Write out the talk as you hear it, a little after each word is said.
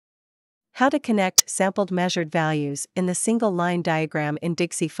How to connect sampled measured values in the single line diagram in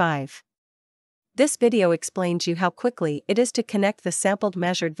Digsi 5. This video explains you how quickly it is to connect the sampled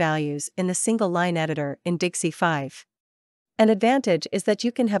measured values in the single line editor in Digsi 5. An advantage is that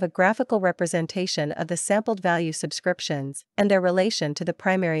you can have a graphical representation of the sampled value subscriptions and their relation to the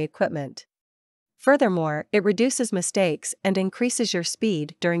primary equipment. Furthermore, it reduces mistakes and increases your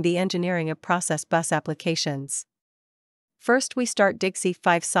speed during the engineering of process bus applications. First, we start Digsi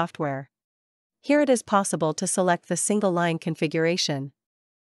 5 software. Here it is possible to select the single line configuration.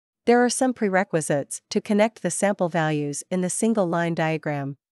 There are some prerequisites to connect the sample values in the single line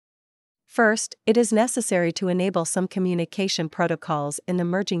diagram. First, it is necessary to enable some communication protocols in the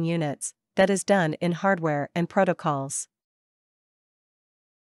merging units. That is done in Hardware and Protocols.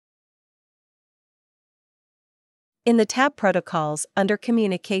 In the tab Protocols under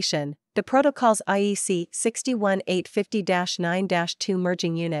Communication, the protocols IEC 61850-9-2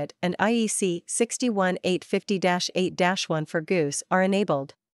 merging unit and IEC 61850-8-1 for Goose are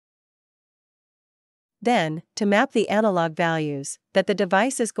enabled. Then, to map the analog values that the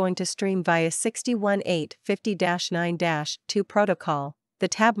device is going to stream via 61850-9-2 protocol, the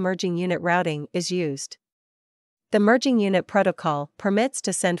tab Merging Unit Routing is used. The Merging Unit Protocol permits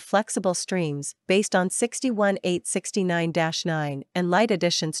to send flexible streams based on 61869-9 and Light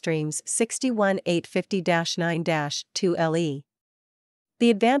Edition streams 61850-9-2 LE. The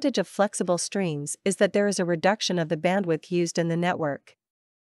advantage of flexible streams is that there is a reduction of the bandwidth used in the network.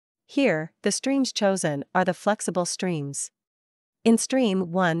 Here, the streams chosen are the flexible streams. In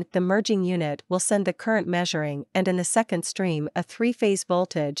stream 1, the merging unit will send the current measuring, and in the second stream a three-phase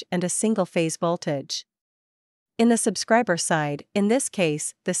voltage and a single-phase voltage. In the subscriber side, in this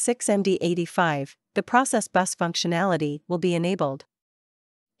case, the 6MD85, the process bus functionality will be enabled.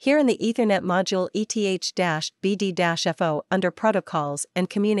 Here in the Ethernet module ETH-BD-FO under Protocols and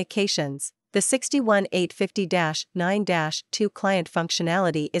Communications, the 61850-9-2 client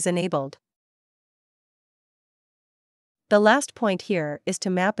functionality is enabled. The last point here is to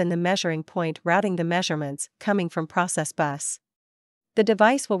map in the measuring point routing the measurements coming from process bus. The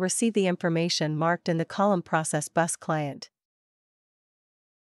device will receive the information marked in the column process bus client.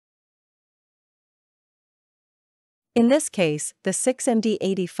 In this case, the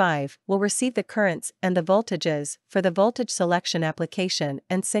 6MD85 will receive the currents and the voltages for the voltage selection application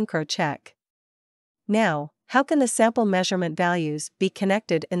and synchro check. Now, how can the sample measurement values be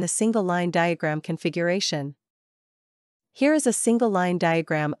connected in the single line diagram configuration? Here is a single line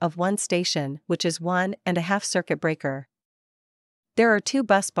diagram of one station, which is 1.5 circuit breaker. There are two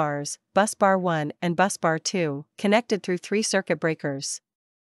bus bars, bus bar 1 and bus bar 2, connected through three circuit breakers.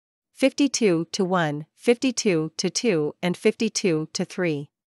 52 to 1, 52 to 2, and 52 to 3.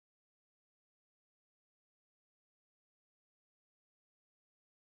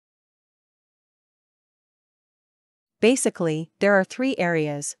 Basically, there are three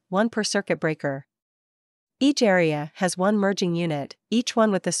areas, one per circuit breaker. Each area has one merging unit, each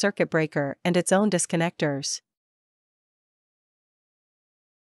one with the circuit breaker and its own disconnectors.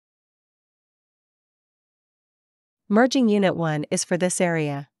 Merging Unit 1 is for this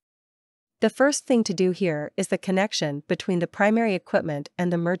area. The first thing to do here is the connection between the primary equipment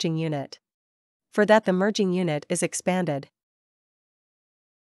and the merging unit. For that, the merging unit is expanded.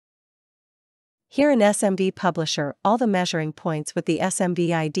 Here in SMV Publisher, all the measuring points with the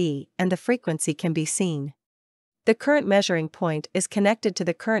SMV ID and the frequency can be seen. The current measuring point is connected to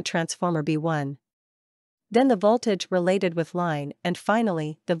the current transformer B1. Then the voltage related with line, and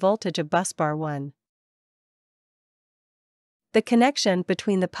finally, the voltage of bus bar 1. The connection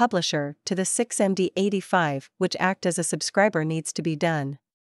between the publisher to the 6MD85, which act as a subscriber, needs to be done.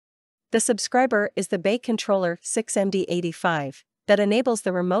 The subscriber is the Bay controller 6MD85 that enables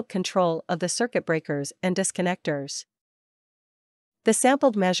the remote control of the circuit breakers and disconnectors. The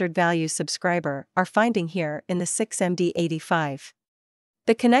sampled measured values subscriber are finding here in the 6MD85.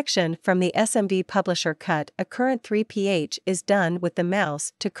 The connection from the SMV publisher cut a current 3 pH is done with the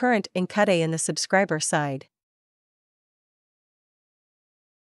mouse to current in cut A in the subscriber side.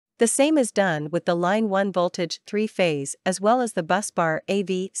 The same is done with the line 1 voltage 3-phase as well as the bus bar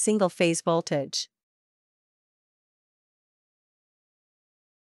AV single-phase voltage.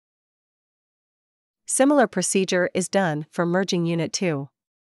 Similar procedure is done for merging unit 2.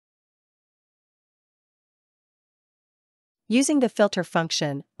 Using the filter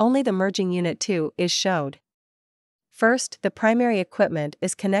function, only the merging unit 2 is showed. First, the primary equipment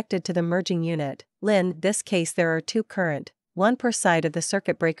is connected to the merging unit. In this case there are two current, one per side of the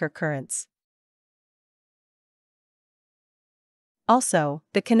circuit breaker currents. Also,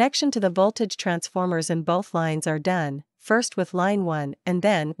 the connection to the voltage transformers in both lines are done. first with line 1 and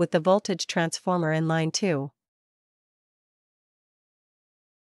then with the voltage transformer in line 2.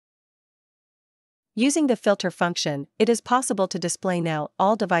 Using the filter function, it is possible to display now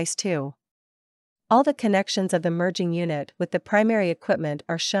all device 2. All the connections of the merging unit with the primary equipment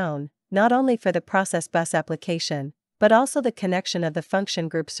are shown, not only for the process bus application, but also the connection of the function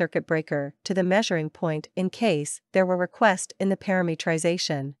group circuit breaker to the measuring point in case there were requests in the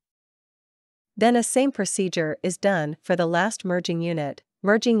parametrization. Then a same procedure is done for the last merging unit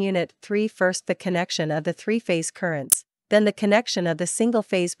 3. First the connection of the three-phase currents, then the connection of the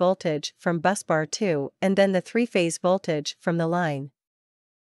single-phase voltage from busbar 2 and then the three-phase voltage from the line.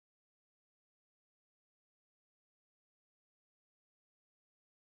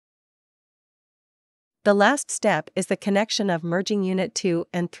 The last step is the connection of merging unit 2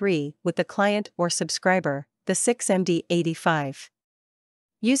 and 3 with the client or subscriber, the 6MD85.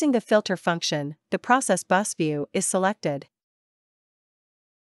 Using the filter function, the process bus view is selected.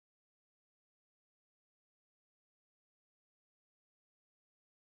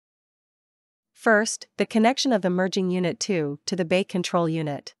 First, the connection of the merging unit 2 to the bay control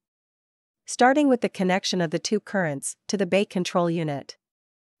unit. Starting with the connection of the two currents to the bay control unit.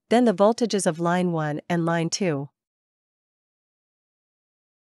 Then the voltages of line 1 and line 2.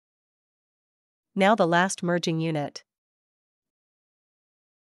 Now the last merging unit.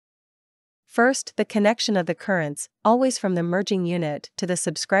 First, the connection of the currents, always from the merging unit to the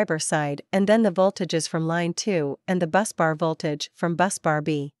subscriber side, and then the voltages from line 2 and the busbar voltage from busbar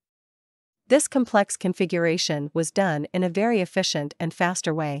B. This complex configuration was done in a very efficient and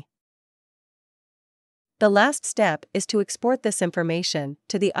faster way. The last step is to export this information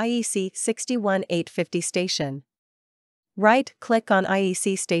to the IEC 61850 station. Right-click on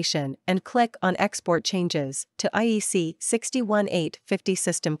IEC station and click on Export Changes to IEC 61850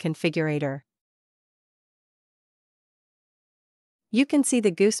 System Configurator. You can see the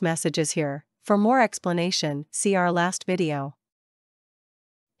goose messages here. For more explanation, see our last video.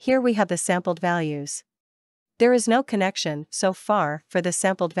 Here we have the sampled values. There is no connection so far for the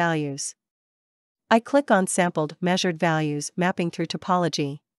sampled values. I click on Sampled Measured Values Mapping through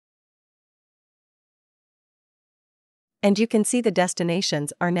Topology. And you can see the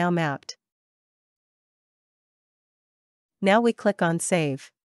destinations are now mapped. Now we click on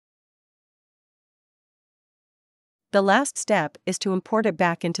Save. The last step is to import it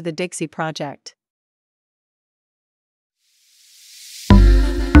back into the Digsi project.